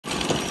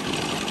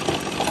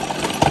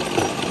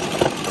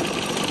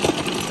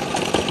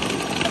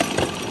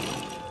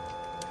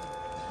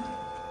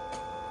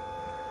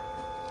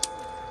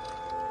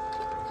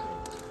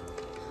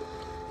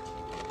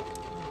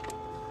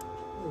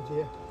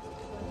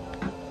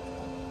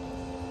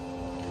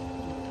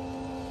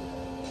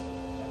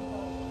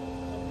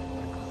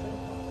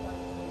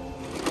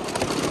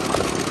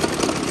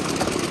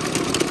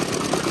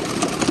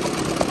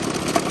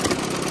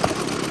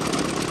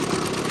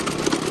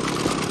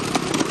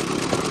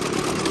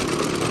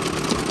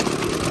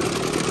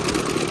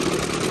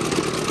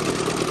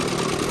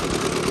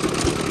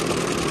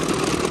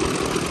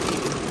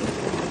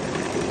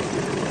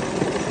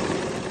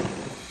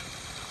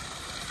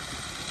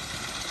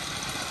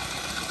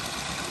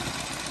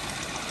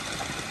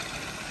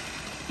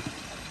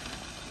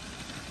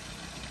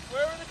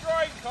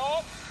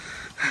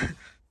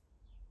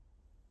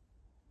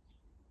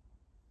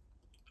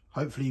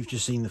Hopefully you've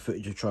just seen the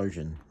footage of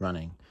Trojan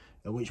running,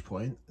 at which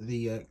point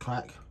the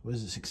clack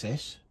was a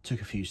success,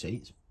 took a few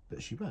seats,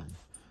 but she ran.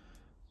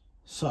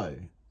 So,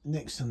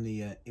 next on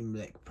the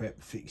Imlek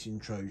prep fixing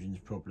Trojan's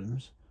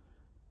problems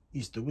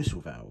is the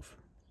whistle valve.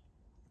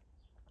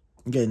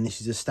 Again,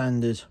 this is a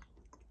standard,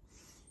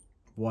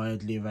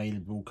 widely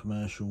available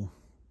commercial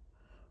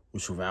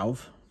whistle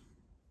valve.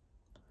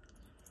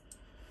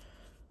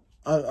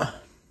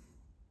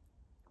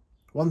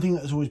 One thing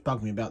that has always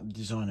bugged me about the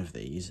design of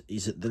these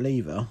is that the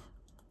lever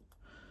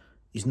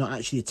is not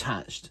actually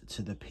attached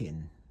to the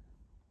pin.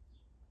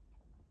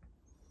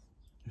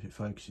 If it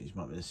focuses, you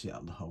might be able to see it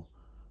up the hole.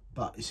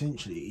 But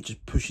essentially, it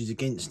just pushes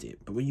against it.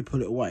 But when you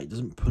pull it away, it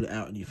doesn't pull it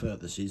out any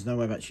further. So there's no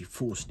way of actually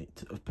forcing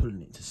it, of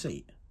pulling it to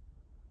seat.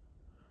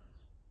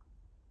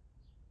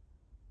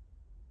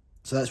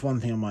 So that's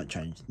one thing I might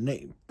change.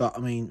 But I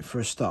mean,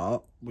 for a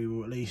start, we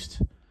will at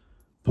least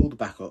pull the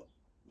back up.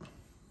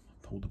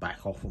 Pull the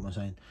back off, what am I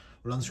saying?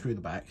 We'll unscrew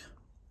the back,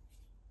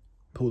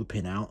 pull the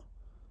pin out,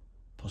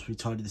 possibly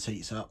tidy the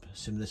seats up,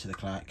 similar to the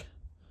clack.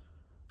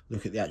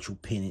 Look at the actual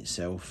pin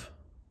itself,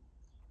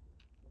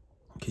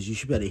 because you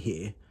should be able to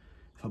hear,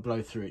 if I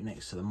blow through it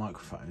next to the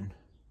microphone,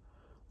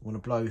 I'm going to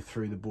blow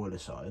through the boiler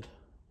side,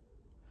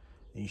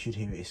 and you should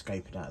hear it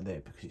escaping out of there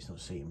because it's not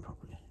seating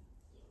properly.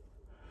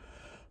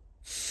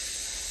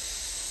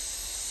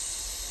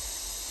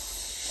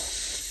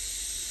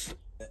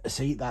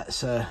 See,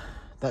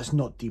 that's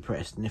not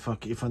depressed, and if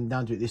I'm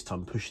down to it this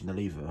time pushing the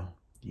lever,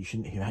 you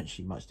shouldn't hear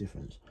actually much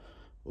difference,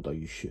 although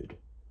you should.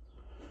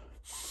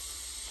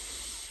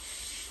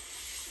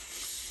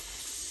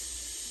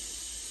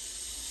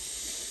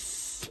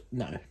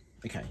 No.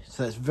 Okay,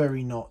 so that's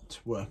very not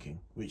working,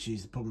 which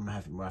is the problem I'm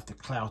having, where I have to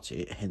clout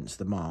it, hence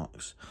the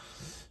marks,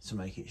 to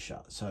make it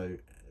shut. So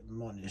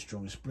might need a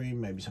stronger spring,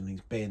 maybe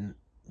something's bent,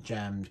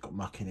 jammed, got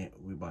muck in it.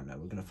 We won't know.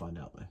 We're going to find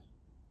out though.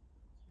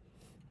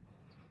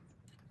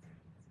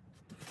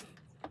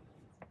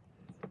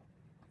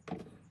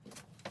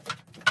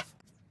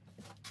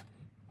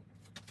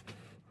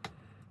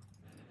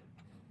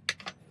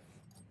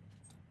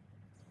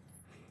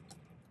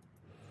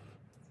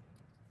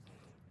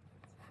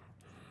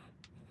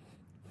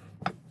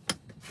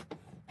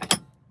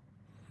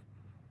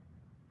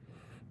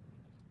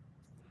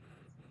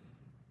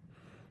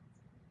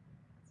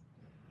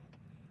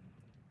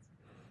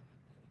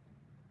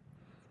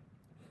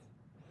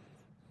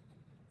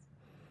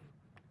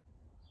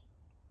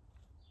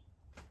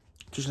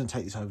 Just going to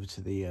take this over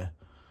to the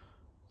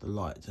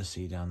light to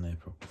see down there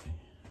properly.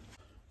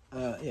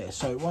 Yeah,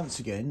 so once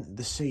again,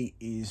 the seat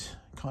is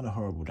kind of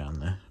horrible down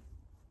there.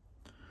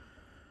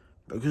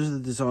 But because of the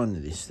design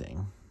of this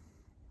thing,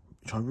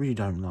 which I really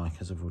don't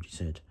like, as I've already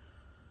said,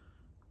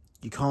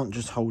 you can't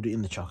just hold it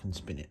in the chuck and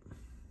spin it,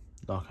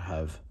 like I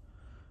have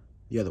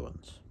the other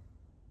ones.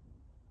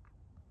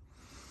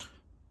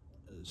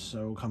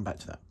 So we'll come back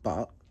to that.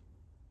 But,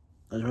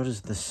 as well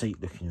as the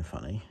seat looking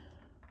funny,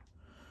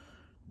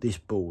 this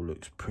ball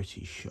looks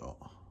pretty shot.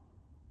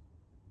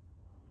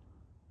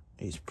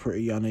 It's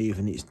pretty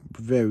uneven. It's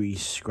very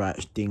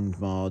scratched, dinged,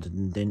 marred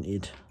and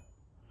dented.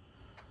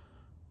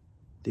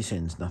 This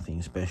end's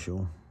nothing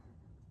special.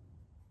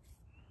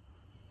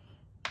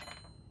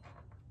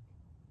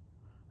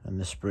 And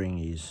the spring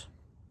is...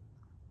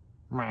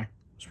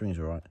 Spring's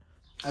alright.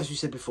 As we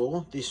said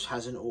before, this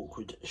has an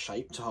awkward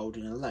shape to hold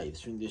in a lathe.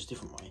 So we can do this a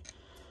different way.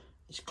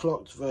 It's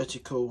clocked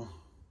vertical,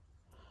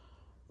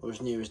 or as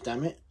near as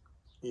damn it,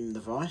 in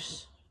the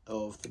vise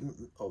of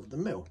the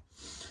mill.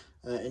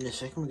 In a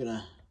second, we're going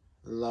to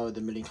lower the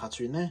milling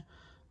cutter in there,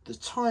 the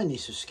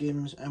tiniest of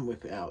skims, and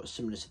whip it out,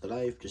 similar to the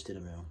lathe, just in a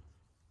mill.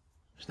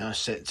 It's now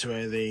set to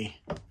where the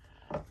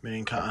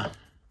milling cutter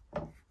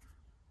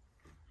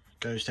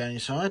goes down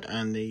inside,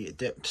 and the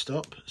depth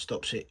stop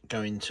stops it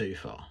going too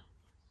far.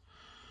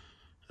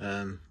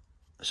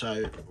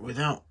 So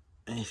without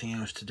anything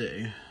else to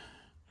do,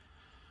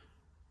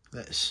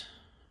 let's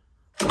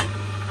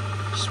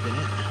spin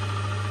it.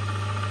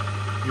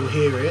 You'll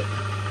hear it.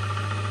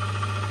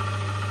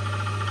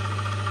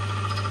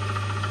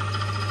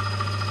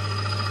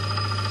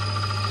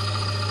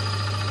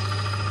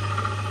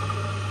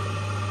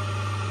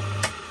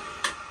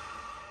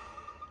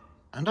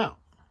 And out.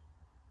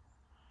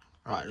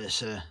 Right, let's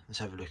have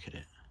a look at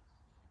it.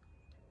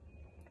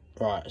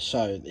 Right,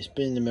 so it's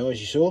been in the mill, as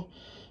you saw.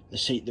 The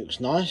seat looks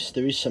nice.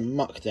 There is some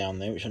muck down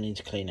there which I need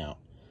to clean out,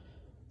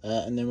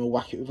 and then we'll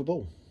whack it with a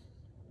ball.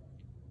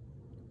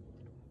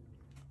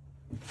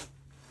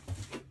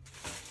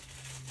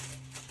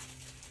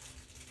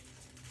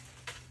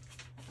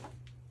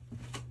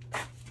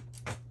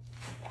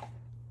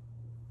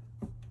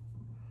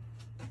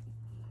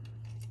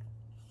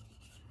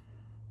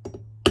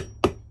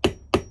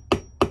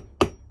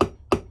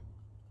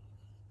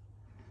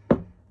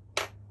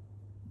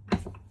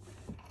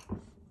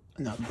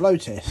 Now, blow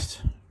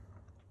test.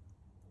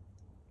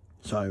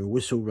 So,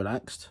 whistle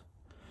relaxed.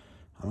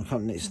 I'm going to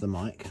come next to the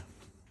mic.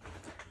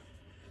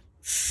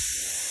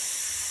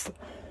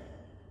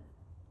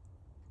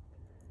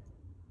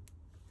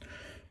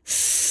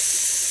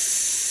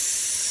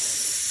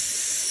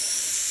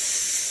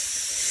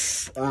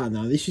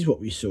 now this is what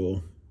we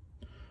saw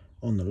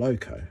on the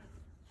loco.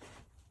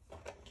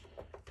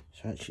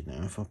 So actually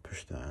now if I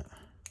push that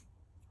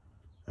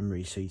and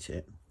reseat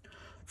it,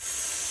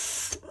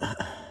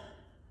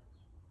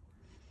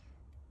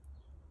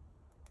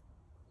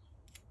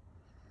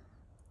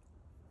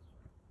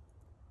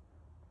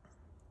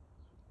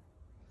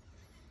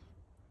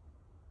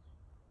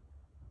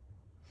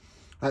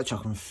 actually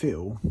I can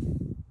feel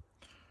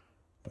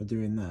by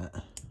doing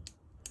that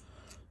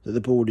the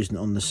board isn't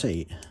on the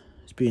seat.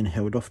 It's being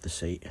held off the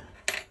seat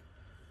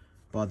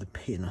by the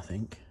pin, I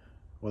think,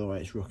 by the way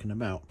it's rocking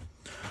about.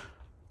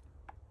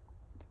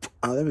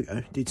 Oh, there we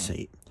go, did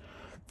seat.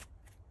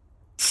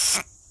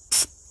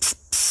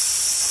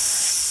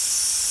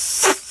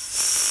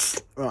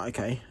 Right,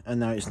 okay, and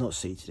now it's not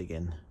seated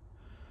again.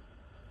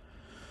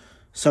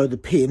 So the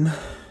pin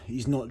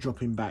is not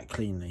dropping back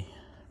cleanly.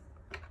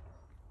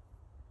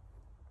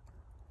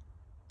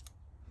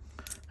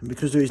 And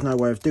because there is no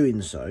way of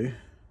doing so,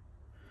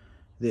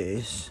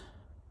 this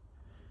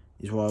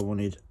is why I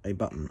wanted a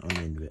button on the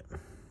end of it.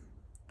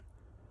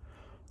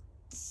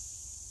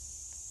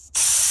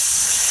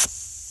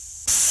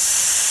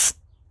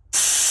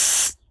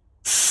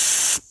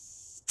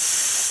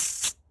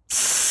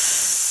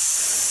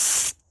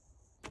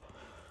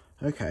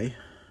 Okay.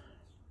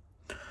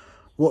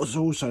 What's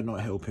also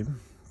not helping,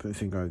 put a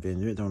finger over the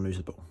end of it, don't lose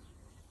the ball.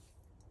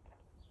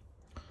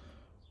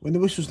 When the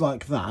whistle's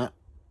like that,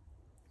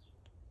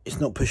 it's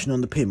not pushing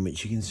on the pin,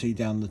 which you can see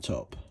down the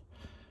top.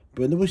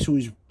 But when the whistle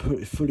is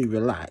fully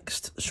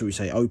relaxed, shall we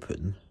say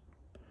open,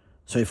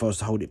 so if I was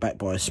to hold it back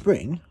by a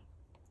spring,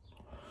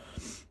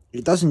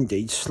 it does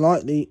indeed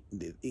slightly,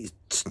 it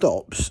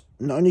stops,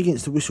 not only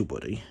against the whistle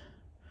body,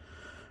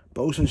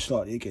 but also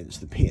slightly against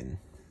the pin.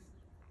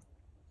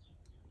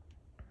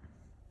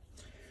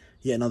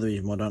 Yet another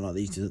reason why I don't like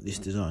this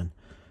design.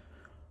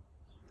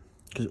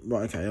 Because,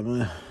 right, okay, I don't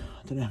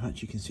know how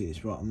much you can see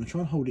this. Right, I'm going to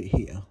try and hold it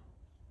here.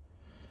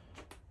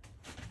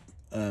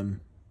 And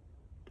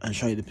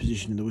show you the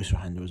position of the whistle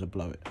handle as I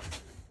blow it.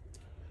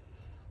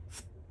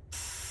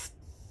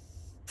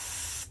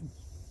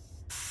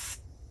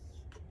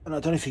 And I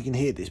don't know if you can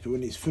hear this, but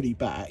when it's fully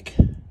back,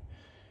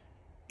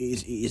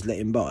 it is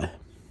letting by.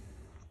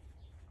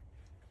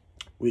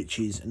 Which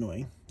is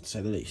annoying, to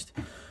say the least.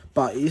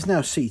 But it is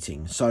now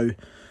seating, so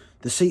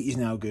the seat is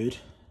now good,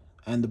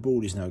 and the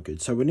board is now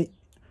good. So when it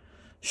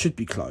should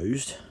be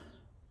closed,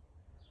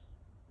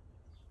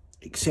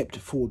 except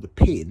for the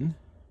pin,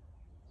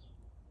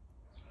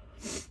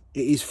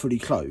 it is fully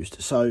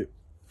closed. So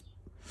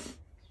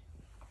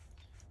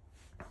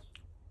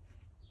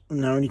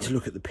now I need to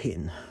look at the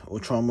pin,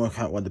 or try and work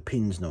out why the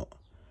pin's not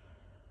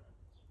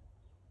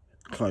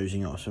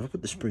closing off. So if I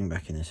put the spring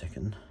back in a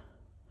second,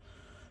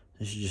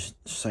 this should just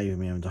save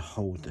me having to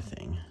hold the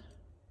thing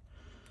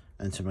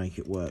and to make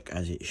it work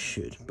as it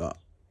should. But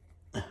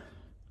here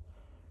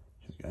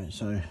we go.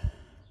 So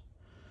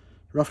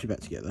roughly back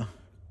together.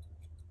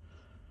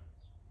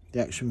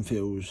 The action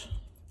feels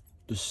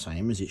the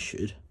same as it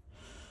should.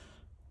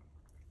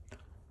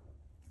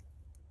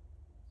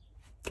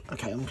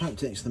 Okay, I'm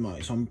clamped next to the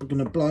mic, so I'm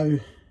going to blow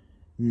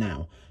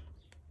now.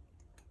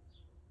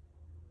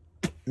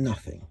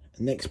 Nothing.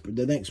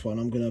 The next one,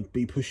 I'm going to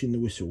be pushing the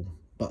whistle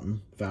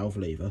button, valve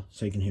lever,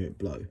 so you can hear it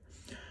blow.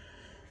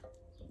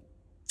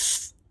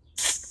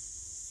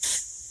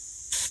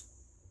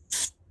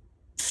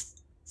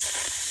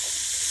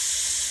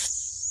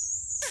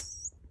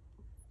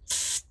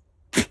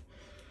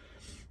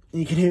 And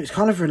you can hear it's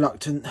kind of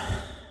reluctant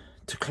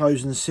to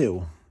close and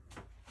seal.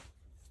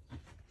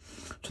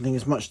 Which I think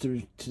has much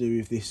to do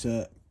with this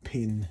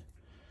pin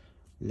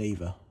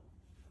lever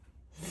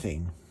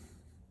thing.